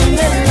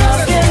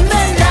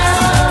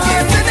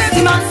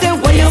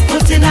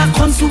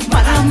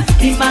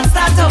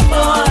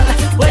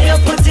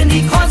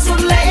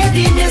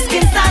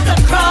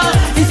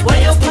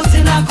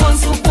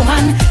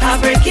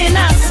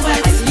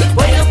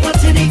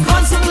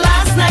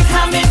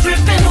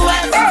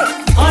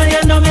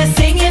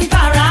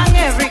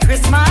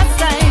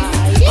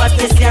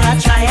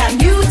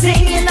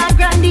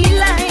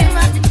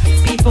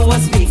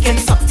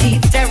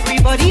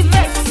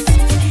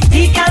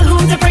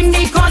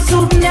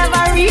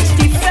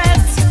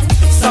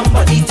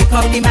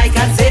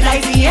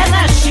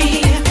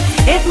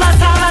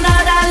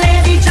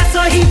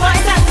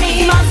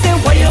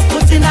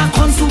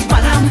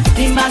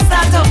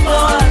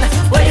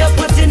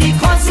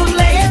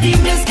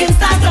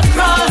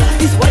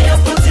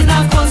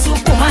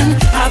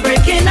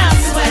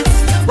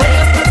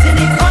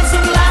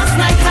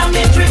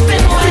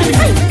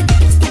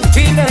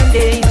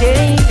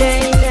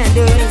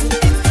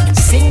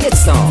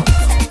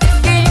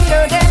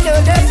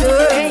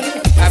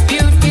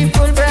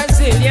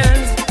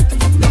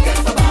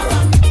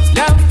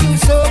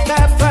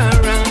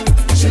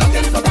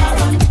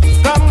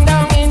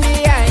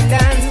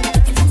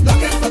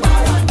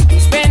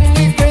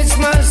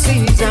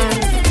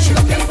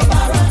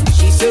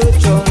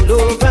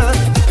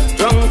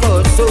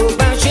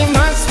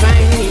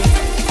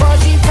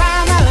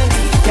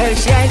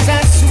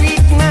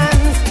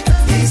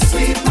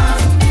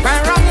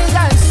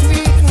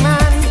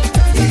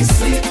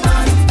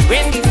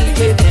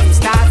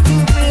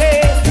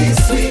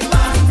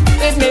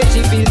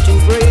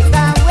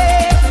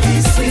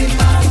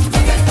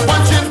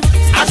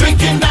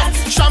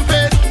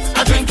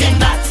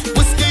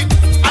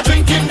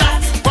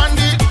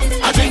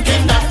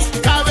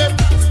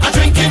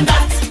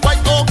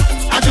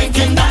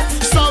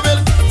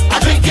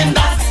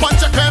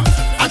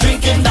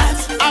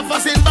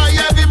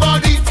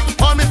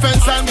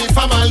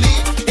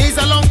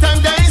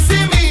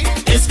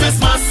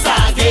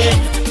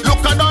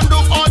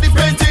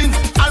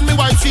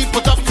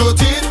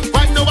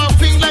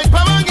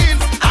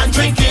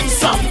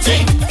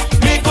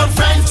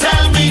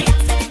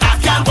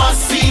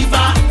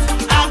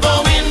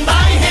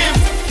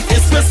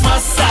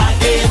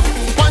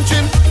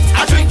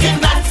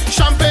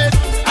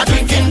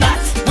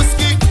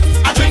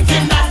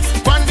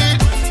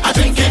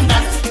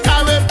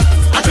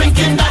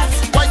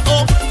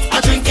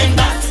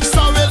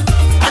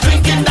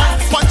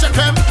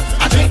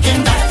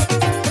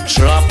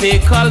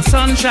 tropical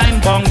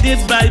sunshine bounded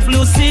by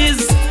blue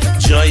seas.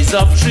 Joys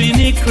of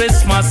Trini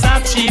Christmas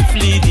are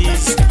chiefly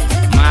these.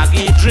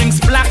 Maggie drinks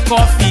black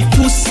coffee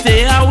to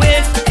stay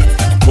awake.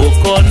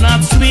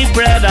 Coconut, sweet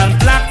bread and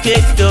black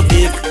cake to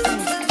bake.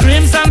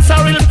 Creams and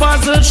sorrel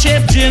puzzle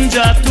shaped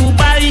ginger to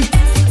buy.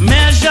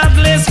 Measured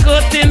lace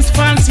curtains,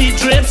 fancy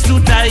drapes to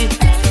tie.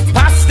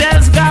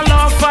 Pastels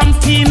galore from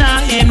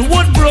Tina in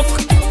Woodbrook.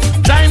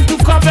 Time to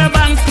cover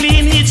and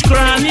clean each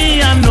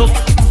cranny and nook.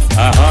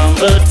 A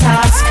humble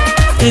task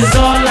is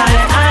all I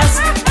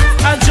ask.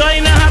 I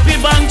join a happy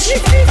bunch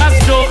as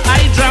though I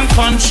drank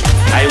punch.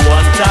 I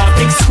want a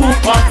big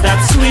scoop of that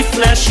sweet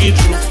fleshy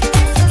truth.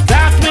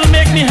 That will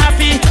make me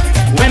happy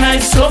when I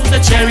soak the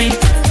cherry.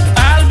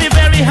 I'll be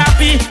very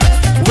happy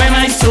when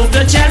I soak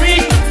the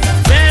cherry.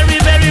 Very,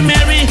 very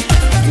merry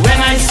when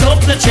I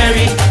soak the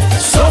cherry.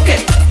 Soak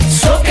it,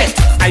 soak it.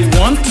 I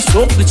want to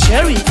soak the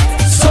cherry.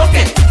 Soak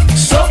it,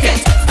 soak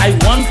it. I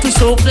want to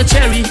soak the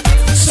cherry.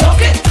 Soak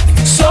it,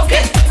 soak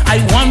it. I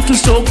want to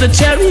soak the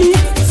cherry.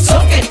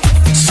 Soak it,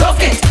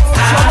 soak it.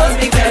 I'll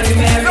be very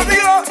merry.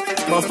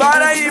 My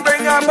father, he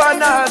bring a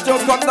banana to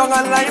come down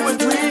and line with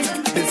me.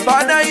 His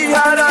father, he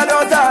had a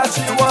daughter,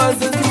 she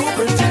wasn't too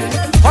pretty.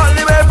 All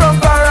the way from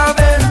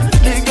Paramin,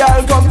 the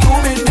girl come to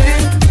meet me.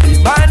 The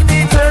man,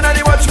 he turned and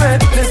he watched me.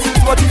 This is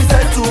what he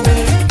said to me.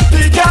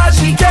 Because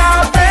she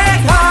can't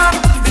break her.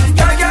 She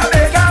can't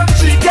break her.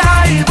 She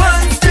can't even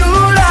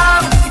steal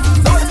her.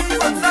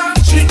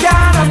 She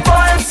can't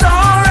avoid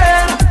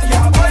Sorrel.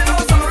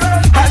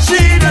 And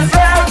she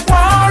deserves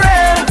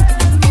Sorrel.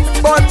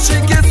 But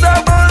she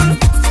kissable.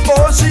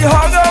 Oh, she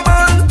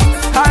huggable.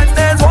 And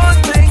there's one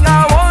thing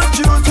I want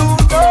you to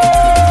know.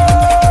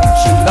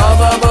 She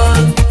lovable.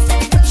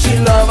 She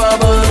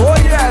lovable. Oh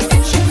yes,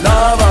 she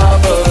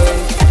lovable.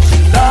 She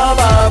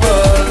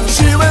lovable.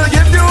 She will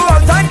give you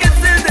all time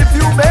kisses if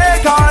you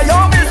make her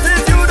your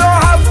missus. You don't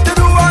have to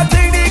do a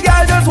thing. The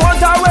girl just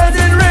wants a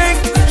wedding ring.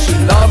 She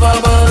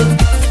lovable.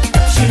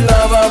 She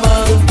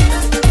lovable.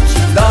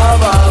 She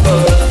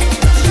lovable.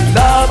 She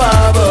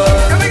lovable.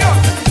 Here we go.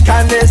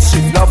 Candice, she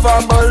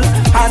lovable.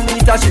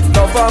 Anita, she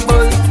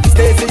lovable.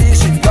 Stacy,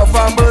 she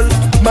lovable.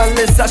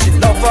 Melissa, she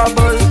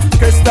lovable.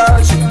 Krista,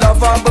 she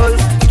lovable.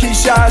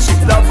 Keisha, she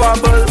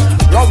lovable.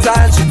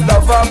 Roxanne, she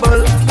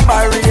lovable.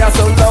 Maria,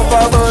 so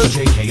lovable.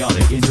 DJ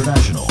Kaotic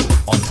International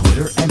on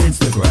Twitter and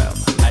Instagram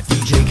at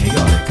DJ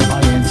Kaotic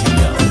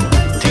INTL.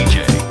 DJ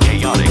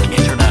Kaotic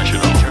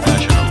International.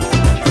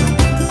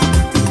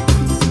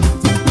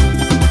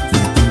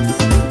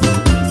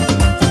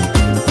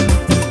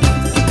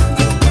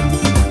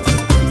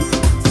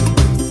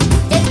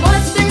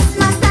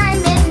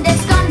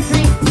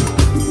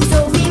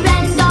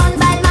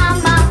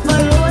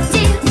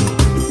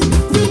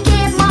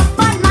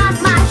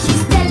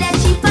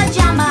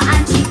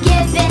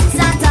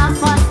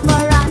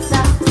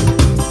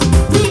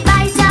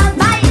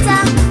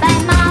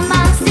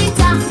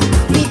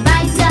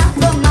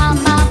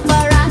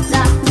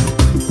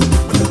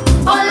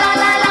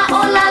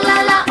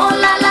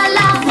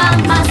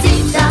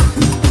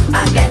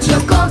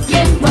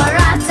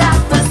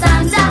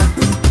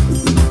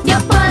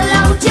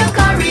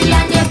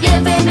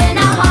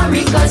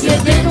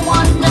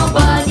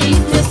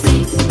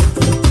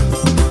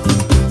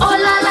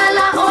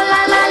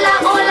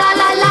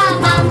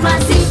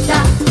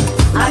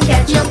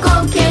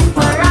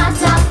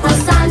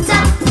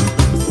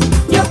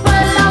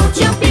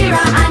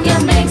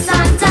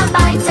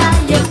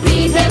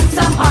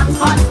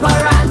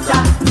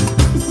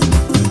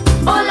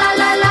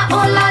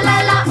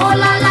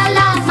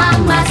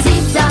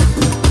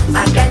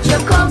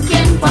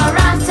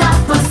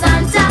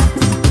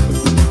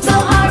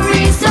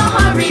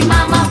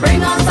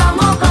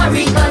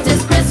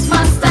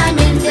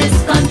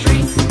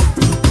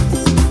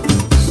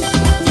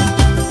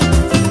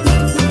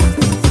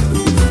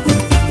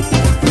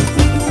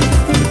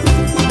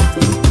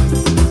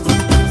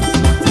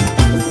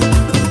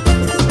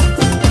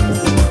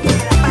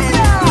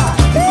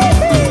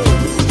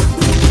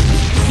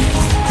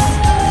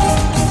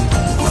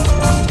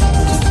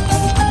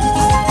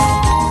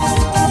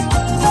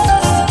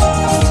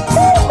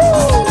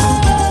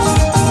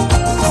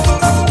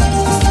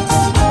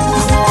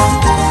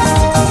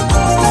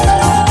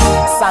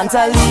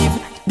 Santa leave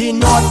the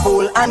North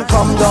Pole and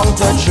come down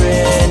to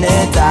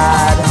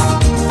Trinidad.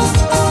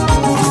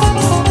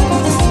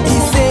 He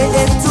said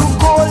it's too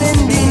cold in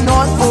the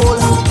North Pole,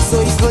 so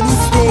he couldn't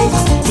stay.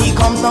 He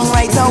comes down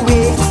right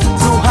away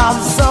to have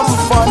some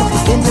fun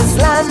in this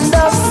land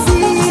of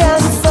sea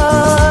and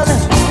sun.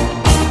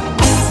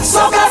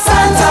 Soca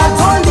Santa,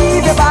 don't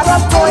leave your bag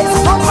of toys.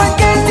 Don't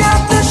forget you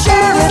have to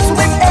share it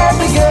with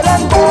every girl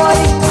and boy.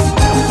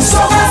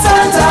 Soca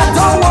Santa,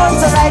 don't want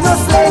to ride no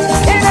sled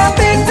in a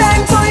big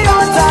time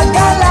Toyota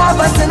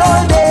Galabatin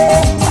all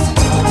day.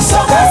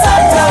 Soca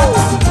Santa,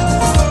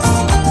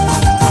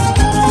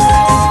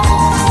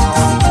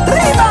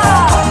 Riva,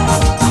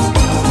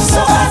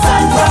 Soca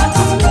Santa,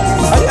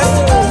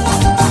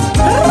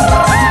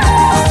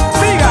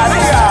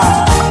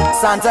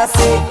 Santa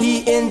say he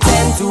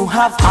intend to have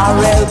have a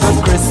real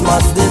good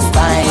Christmas this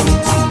time.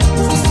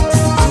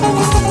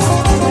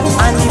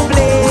 And the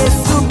place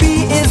to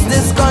be is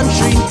this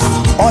country.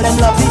 All them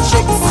lovely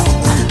chicks,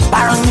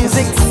 Parang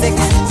music sick,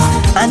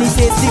 and the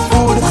tasty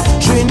food.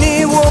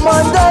 Trini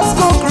woman does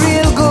cook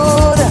real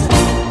good.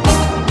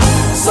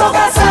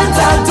 Soca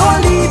Santa, don't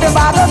leave the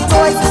bag of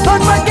toys.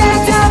 Don't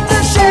forget you have to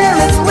share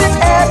it with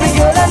every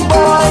girl and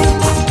boy.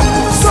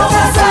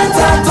 Soca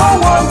Santa,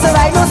 don't want to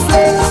ride no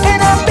sleigh in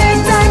a big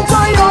time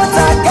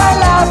Toyota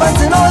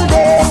Calabasin all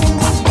day.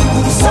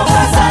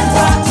 Soca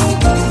Santa,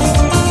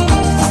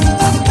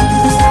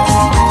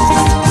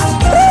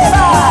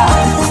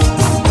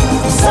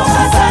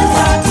 Soca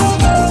Santa.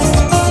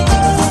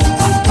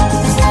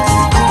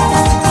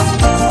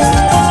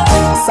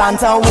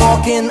 Santa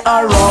walking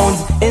around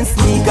in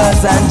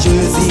sneakers and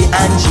jersey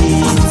and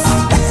jeans,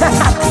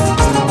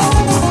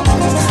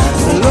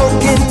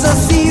 looking to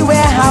see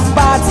where have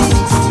party,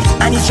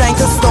 and he trying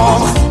to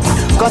storm,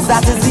 cause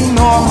that is the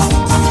norm.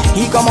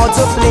 He come out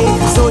to play,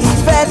 so he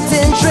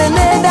fetting